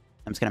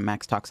 I'm just going to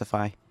max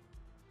Toxify.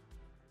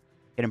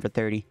 Hit him for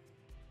 30.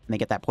 And they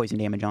get that poison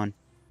damage on.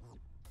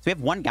 So we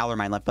have 1 Galar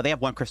Mine left, but they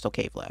have 1 Crystal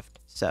Cave left.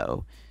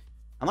 So,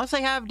 unless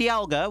they have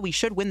Dialga, we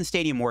should win the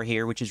Stadium War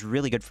here, which is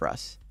really good for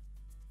us.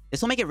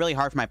 This will make it really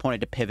hard for my opponent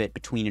to pivot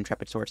between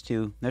Intrepid Swords,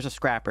 too. There's a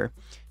Scrapper.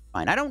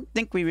 Fine. I don't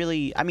think we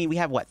really... I mean, we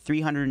have, what,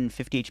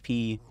 350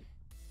 HP...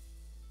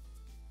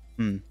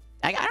 I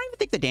don't even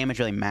think the damage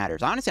really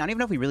matters. Honestly, I don't even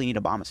know if we really need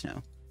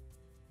Abomasnow.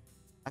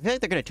 I feel like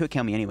they're going to 2-hit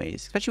kill me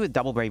anyways. Especially with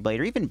double Brave Blade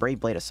or even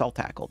Brave Blade Assault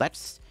Tackle.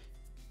 That's,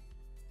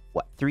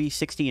 what,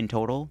 360 in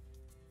total?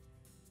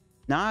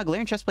 Nah,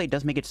 Galarian Chestplate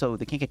does make it so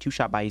they can't get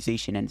 2-shot by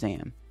Zacian and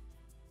Zam.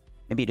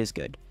 Maybe it is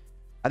good.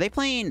 Are they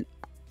playing...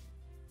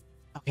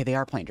 Okay, they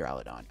are playing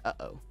Duraludon.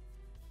 Uh-oh.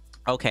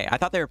 Okay, I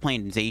thought they were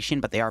playing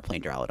Zacian, but they are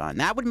playing Duraludon.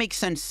 That would make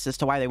sense as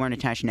to why they weren't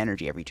attaching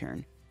energy every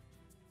turn.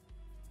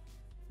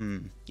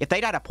 If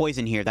they died a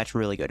poison here, that's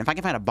really good. If I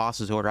can find a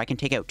boss's order, I can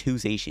take out 2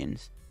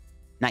 Zacians.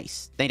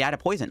 Nice. They died a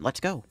poison. Let's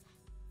go.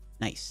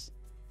 Nice.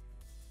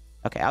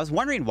 Okay, I was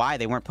wondering why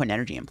they weren't putting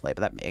energy in play,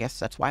 but I guess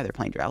that's why they're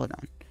playing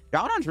Duraludon.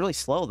 Duraludon's really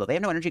slow, though. They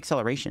have no energy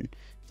acceleration.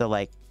 So,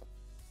 like,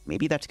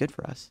 maybe that's good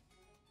for us.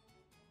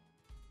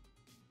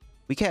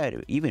 We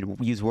could even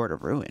use Word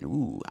of Ruin.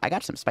 Ooh, I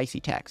got some spicy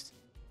text.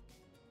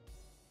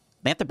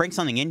 They have to bring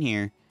something in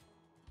here.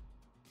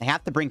 They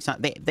have to bring some...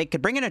 They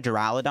could bring in a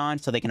Duraludon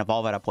so they can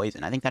evolve out of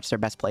Poison. I think that's their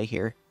best play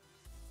here.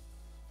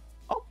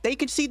 Oh, they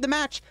concede the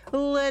match.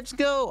 Let's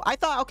go. I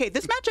thought, okay,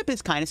 this matchup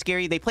is kind of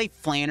scary. They play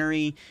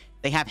Flannery.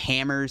 They have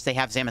Hammers. They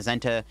have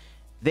Zamazenta.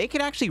 They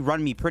could actually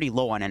run me pretty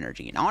low on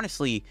energy. And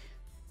honestly,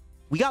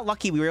 we got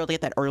lucky we were able to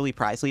get that early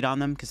prize lead on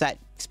them because that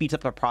speeds up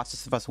the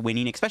process of us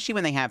winning, especially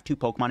when they have 2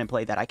 Pokemon in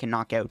play that I can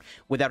knock out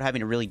without having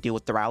to really deal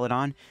with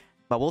Duraludon.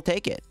 But we'll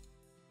take it.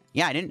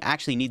 Yeah, I didn't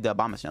actually need the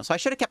Abomasnow. So I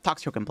should have kept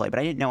Toxicroak in play, but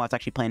I didn't know I was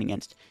actually playing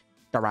against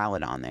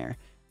Duraludon there.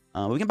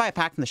 We can buy a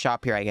pack from the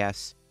shop here, I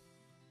guess.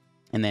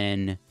 And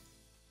then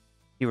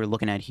you were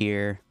looking at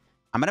here.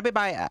 I'm going to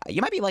buy...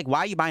 you might be like, why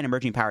are you buying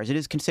Emerging Powers? It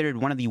is considered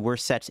one of the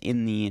worst sets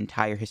in the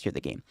entire history of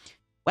the game.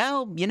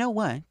 Well, you know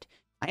what?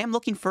 I am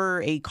looking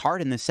for a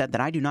card in this set that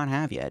I do not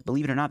have yet.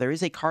 Believe it or not, there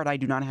is a card I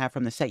do not have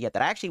from the set yet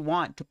that I actually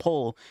want to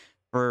pull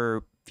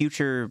for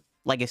future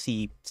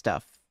Legacy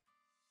stuff.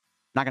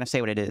 I'm not going to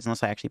say what it is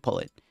unless I actually pull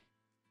it.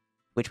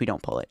 Which we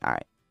don't pull it. All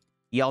right.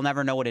 Y'all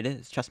never know what it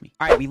is. Trust me.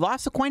 All right, we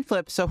lost the coin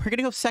flip, so we're going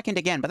to go second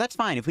again. But that's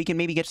fine. If we can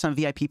maybe get some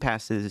VIP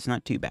passes, it's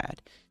not too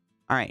bad.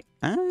 All right.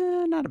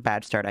 Not a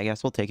bad start, I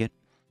guess. We'll take it.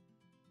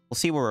 We'll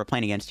see what we're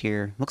playing against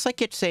here. Looks like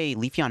it's a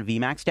Leafeon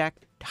VMAX deck.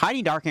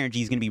 Hiding Dark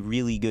Energy is going to be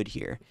really good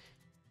here.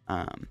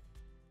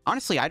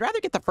 Honestly, I'd rather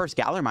get the first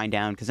Galar Mine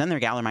down, because then their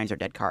Galar Mines are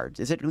dead cards.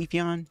 Is it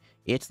Leafeon?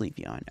 It's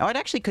Leafeon. Oh, it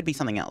actually could be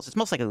something else. It's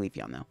most likely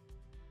Leafeon, though.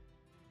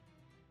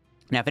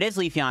 Now, if it is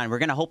Leafeon, we're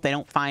going to hope they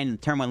don't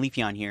find turn 1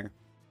 Leafeon here.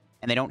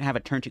 And they don't have a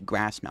turn 2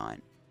 Grass Knot.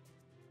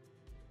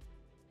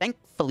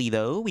 Thankfully,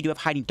 though, we do have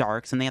Hiding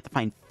Darks, and they have to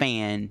find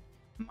Fan,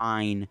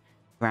 Mine,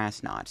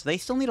 Grass Knot. So they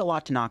still need a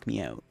lot to knock me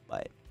out.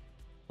 But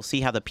we'll see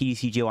how the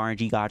PTCGO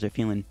RNG gods are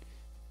feeling.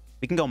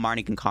 We can go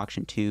Marnie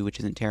Concoction, too, which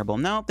isn't terrible.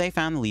 Nope, they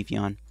found the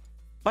Leafeon.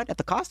 But at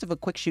the cost of a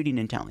quick shooting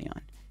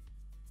Inteleon.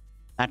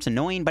 That's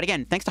annoying. But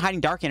again, thanks to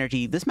Hiding Dark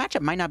Energy, this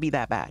matchup might not be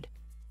that bad.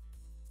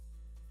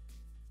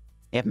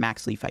 They have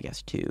Max Leaf, I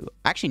guess, too.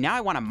 Actually, now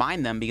I want to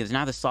mine them because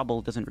now the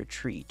Sobble doesn't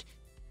retreat.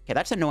 Okay,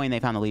 that's annoying they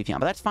found the Leafeon,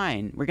 but that's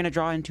fine. We're going to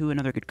draw into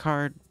another good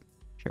card.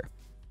 Sure.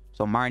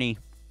 So, Marnie.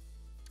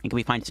 And can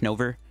we find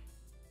Snover?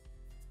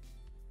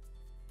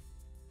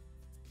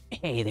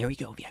 Hey, there we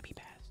go. VIP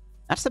Pass.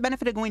 That's the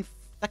benefit of going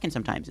second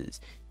sometimes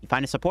is you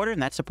find a supporter,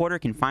 and that supporter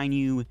can find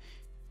you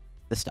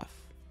the stuff.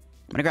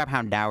 I'm going to grab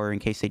Houndour in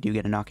case they do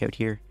get a knockout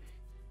here.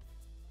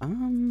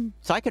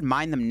 So I could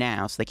mine them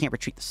now so they can't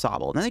retreat the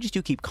Sobble. And then they just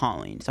do keep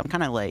calling. So I'm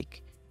kind of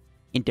like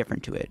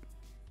indifferent to it.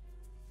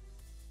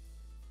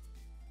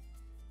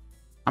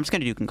 I'm just going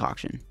to do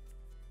Concoction.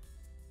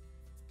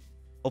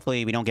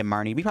 Hopefully we don't get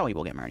Marnie. We probably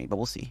will get Marnie, but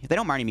we'll see. If they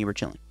don't Marnie me, we're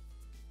chilling.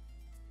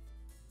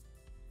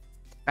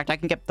 In fact, I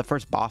can get the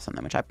first boss on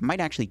them, which I might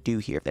actually do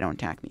here if they don't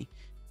attack me.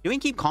 Doing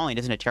keep calling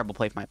isn't a terrible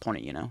play for my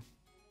opponent, you know?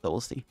 So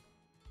we'll see.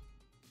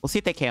 We'll see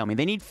if they KO me.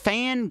 They need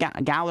Fan,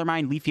 Galar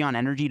Mine, Leafeon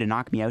Energy to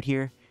knock me out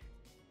here.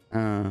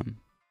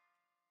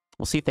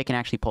 We'll see if they can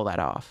actually pull that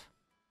off.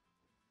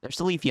 There's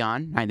the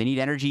Leafeon. All right, they need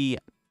Energy,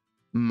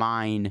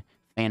 Mine,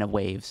 Fan of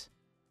Waves.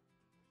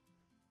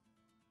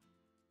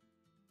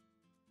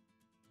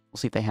 We'll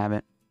see if they have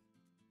it.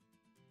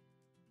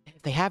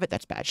 If they have it,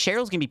 that's bad.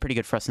 Cheryl's going to be pretty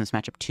good for us in this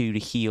matchup, too, to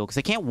heal. Because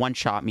they can't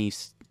one-shot me,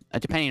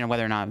 depending on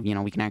whether or not, you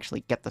know, we can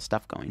actually get the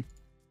stuff going.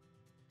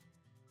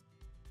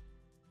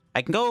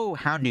 I can go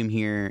Houndoom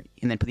here,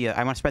 and then put the...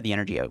 I want to spread the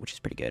energy out, which is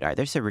pretty good. All right,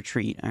 there's a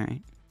retreat. All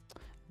right.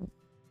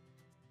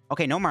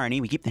 Okay, no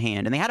Marnie. We keep the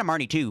hand. And they had a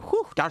Marnie, too.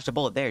 Whew, dodged a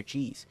bullet there.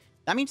 Jeez.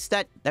 That means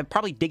that they're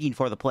probably digging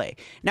for the play.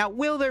 Now,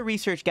 will their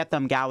research get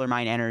them Galar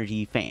Mine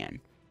Energy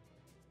Fan?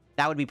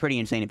 That would be pretty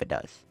insane if it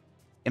does.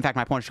 In fact,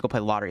 my opponent should go play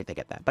the lottery if they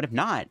get that. But if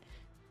not,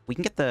 we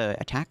can get the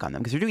attack on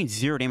them, because they're doing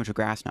 0 damage with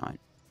Grass Knot.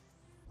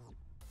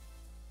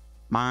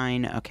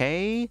 Mine,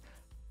 okay.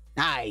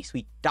 Nice.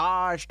 We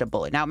dodged a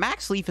bullet. Now,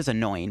 Max Leaf is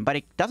annoying, but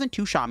it doesn't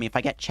two-shot me if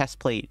I get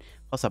Chestplate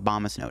plus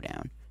Abomasnow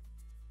down.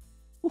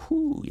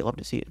 Woohoo. You'll love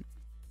to see it.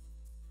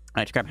 All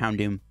right, let's grab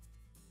Houndoom.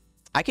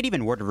 I could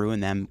even Word of Ruin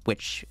them,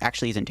 which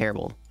actually isn't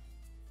terrible.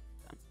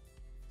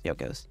 See how it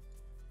goes.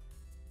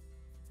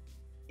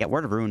 Yeah,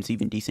 Word of Ruin's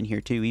even decent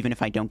here, too, even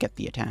if I don't get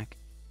the attack.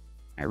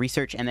 All right,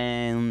 research, and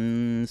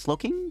then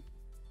Slowking?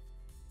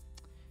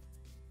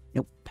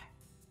 Nope.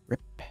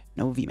 Rip.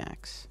 No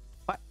VMAX.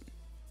 But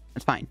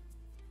that's fine.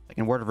 I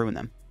can Word of Ruin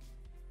them.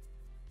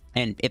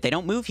 And if they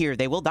don't move here,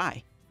 they will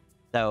die.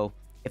 So,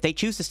 if they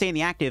choose to stay in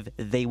the active,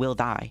 they will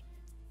die.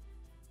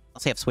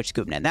 Let's say I've switched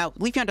ScoopNet. Now,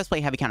 Leafeon does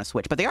play heavy counter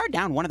switch, but they are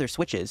down one of their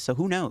switches, so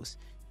who knows?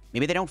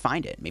 Maybe they don't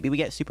find it. Maybe we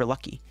get super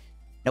lucky.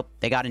 Nope,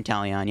 they got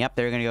Inteleon. Yep,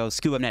 they're going to go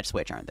ScoopNet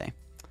switch, aren't they?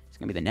 It's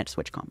going to be the net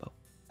switch combo.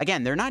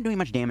 Again, they're not doing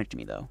much damage to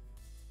me, though.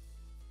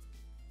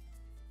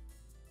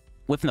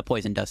 Whiffing the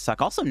poison does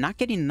suck. Also, not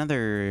getting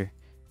another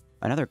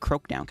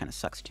Croak down kind of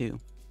sucks, too.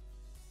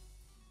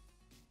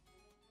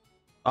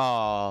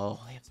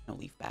 Oh, they have no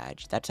Leaf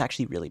Badge. That's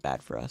actually really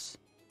bad for us.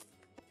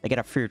 They get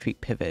a free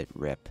retreat pivot.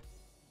 Rip.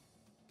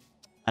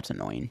 That's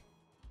annoying.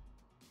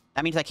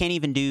 That means I can't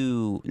even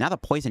do... Now the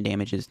poison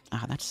damage is...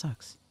 Ah, that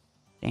sucks.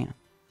 Damn.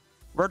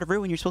 Bird of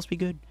Ruin, you're supposed to be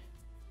good.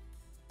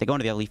 They go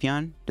into the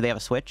Leafeon. Do they have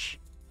a switch?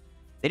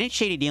 They didn't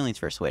Shady Dealings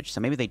for a switch, so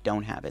maybe they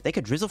don't have it. They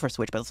could Drizzle for a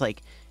switch, but it's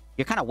like...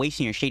 You're kind of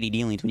wasting your Shady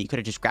Dealings when you could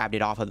have just grabbed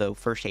it off of the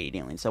first Shady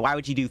Dealings. So why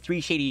would you do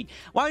 3 Shady...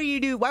 Why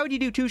would you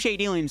do 2 Shady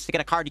Dealings to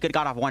get a card you could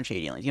have got off 1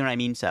 Shady Dealings? You know what I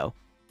mean? So...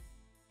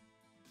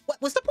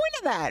 What's the point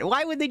of that?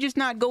 Why would they just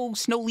not go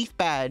Snow Leaf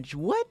Badge?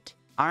 What?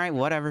 Alright,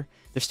 whatever.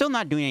 They're still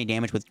not doing any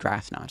damage with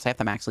Grass Knot, so I have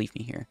to max Leaf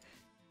me here.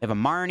 They have a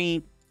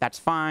Marnie. That's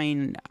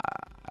fine.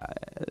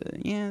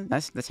 Yeah,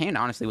 this hand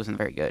honestly wasn't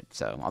very good,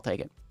 so I'll take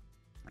it.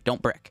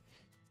 Don't brick.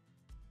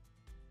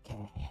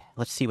 Okay,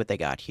 let's see what they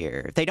got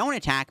here. If they don't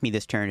attack me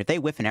this turn, if they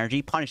whiff an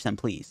energy, punish them,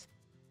 please.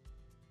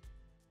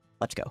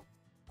 Let's go.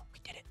 We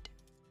did it.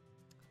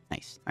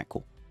 Nice. Alright,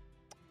 cool.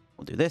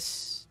 We'll do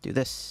this. Do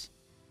this.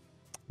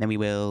 Then we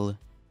will...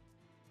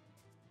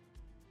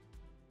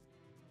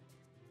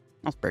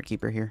 I'll Bird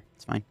Keeper here.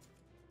 It's fine.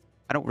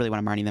 I don't really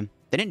want to Marnie them.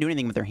 They didn't do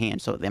anything with their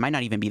hand, so they might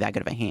not even be that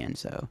good of a hand,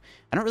 so...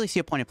 I don't really see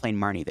a point of playing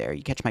Marnie there.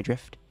 You catch my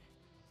drift?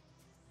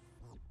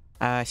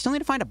 I still need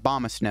to find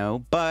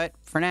Abomasnow, but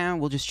for now,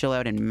 we'll just chill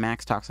out and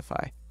max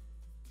Toxify.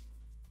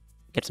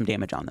 Get some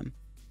damage on them.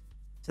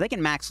 So they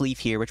can max Leaf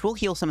here, which will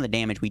heal some of the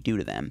damage we do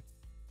to them.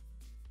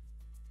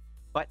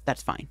 But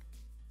that's fine.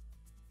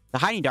 The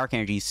Hiding Dark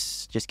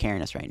Energy's just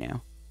carrying us right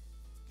now.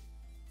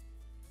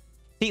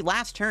 See,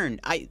 last turn,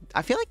 I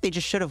feel like they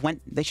just should have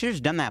they should have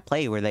just done that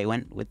play where they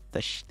went with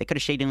the... They could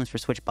have Shady Dealings for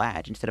Switch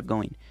Badge instead of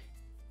going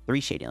 3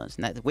 Shady Dealings.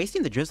 And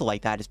wasting the Drizzle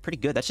like that is pretty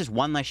good. That's just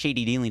 1 less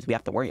Shady Dealings we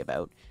have to worry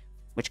about,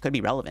 which could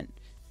be relevant.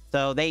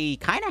 So they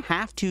kind of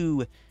have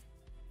to...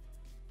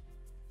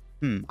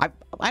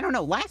 I don't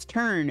know. Last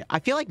turn, I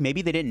feel like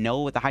maybe they didn't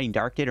know what the Hiding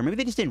Dark did, or maybe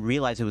they just didn't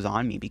realize it was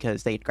on me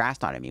because they had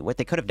grassed on me. What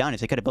they could have done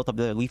is they could have built up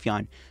the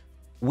Leafeon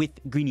with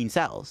Greening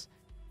Cells.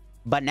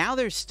 But now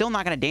they're still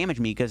not going to damage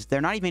me because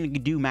they're not even going to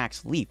do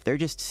max Leaf. They're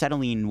just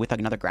settling with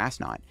another Grass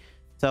Knot.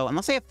 So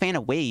unless they have Fan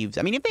of Waves,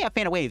 I mean, if they have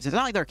Fan of Waves, it's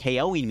not like they're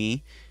KOing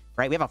me,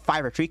 right? We have a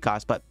 5 retreat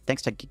cost, but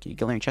thanks to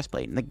Galarian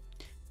Chestplate.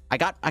 I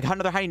got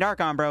another Hiding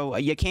Dark on, bro.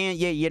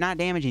 You're not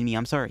damaging me.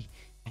 I'm sorry.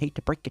 I hate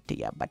to break it to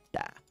you, but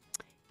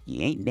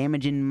you ain't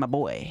damaging my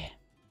boy.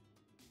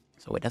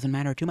 So it doesn't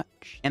matter too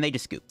much. And they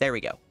just scoop. There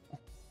we go.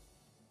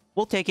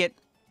 We'll take it.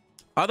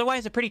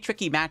 Otherwise, a pretty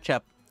tricky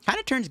matchup. Kind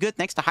of turns good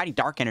thanks to Hiding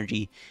Dark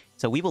Energy.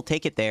 So we will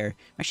take it there.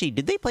 Actually,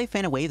 did they play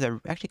Fan of Waves? I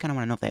actually kind of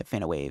want to know if they have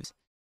Fan of Waves.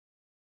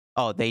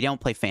 Oh, they don't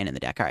play Fan in the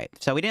deck. All right.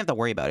 So we didn't have to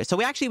worry about it. So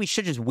we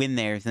should just win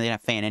there. They didn't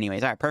have Fan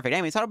anyways. All right, perfect.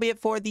 Anyways, that'll be it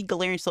for the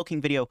Galarian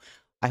Slowking video.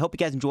 I hope you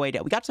guys enjoyed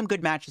it. We got some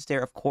good matches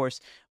there, of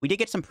course. We did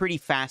get some pretty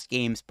fast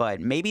games,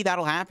 but maybe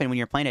that'll happen when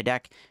you're playing a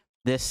deck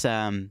this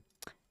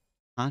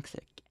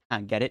toxic.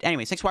 I get it.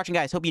 Anyways, thanks for watching,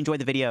 guys. Hope you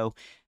enjoyed the video.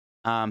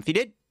 If you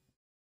did,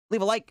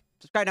 leave a like.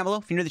 Subscribe down below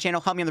if you're new to the channel.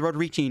 Help me on the road to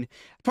reaching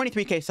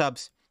 23K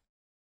subs.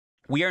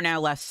 We are now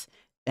less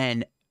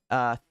than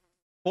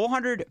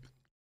 400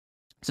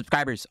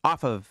 subscribers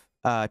off of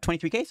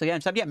 23K. So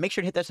yeah, make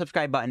sure to hit that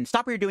subscribe button.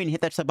 Stop what you're doing and hit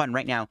that sub button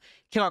right now.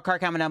 Check out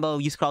card comment down below.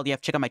 Use code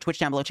LDF. Check out my Twitch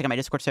down below. Check out my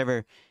Discord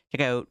server.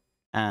 Check out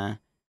my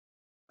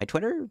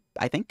Twitter.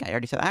 I think I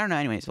already said. I don't know.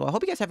 Anyways, well, I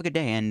hope you guys have a good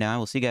day, and I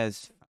will see you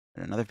guys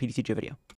in another PTCGO video.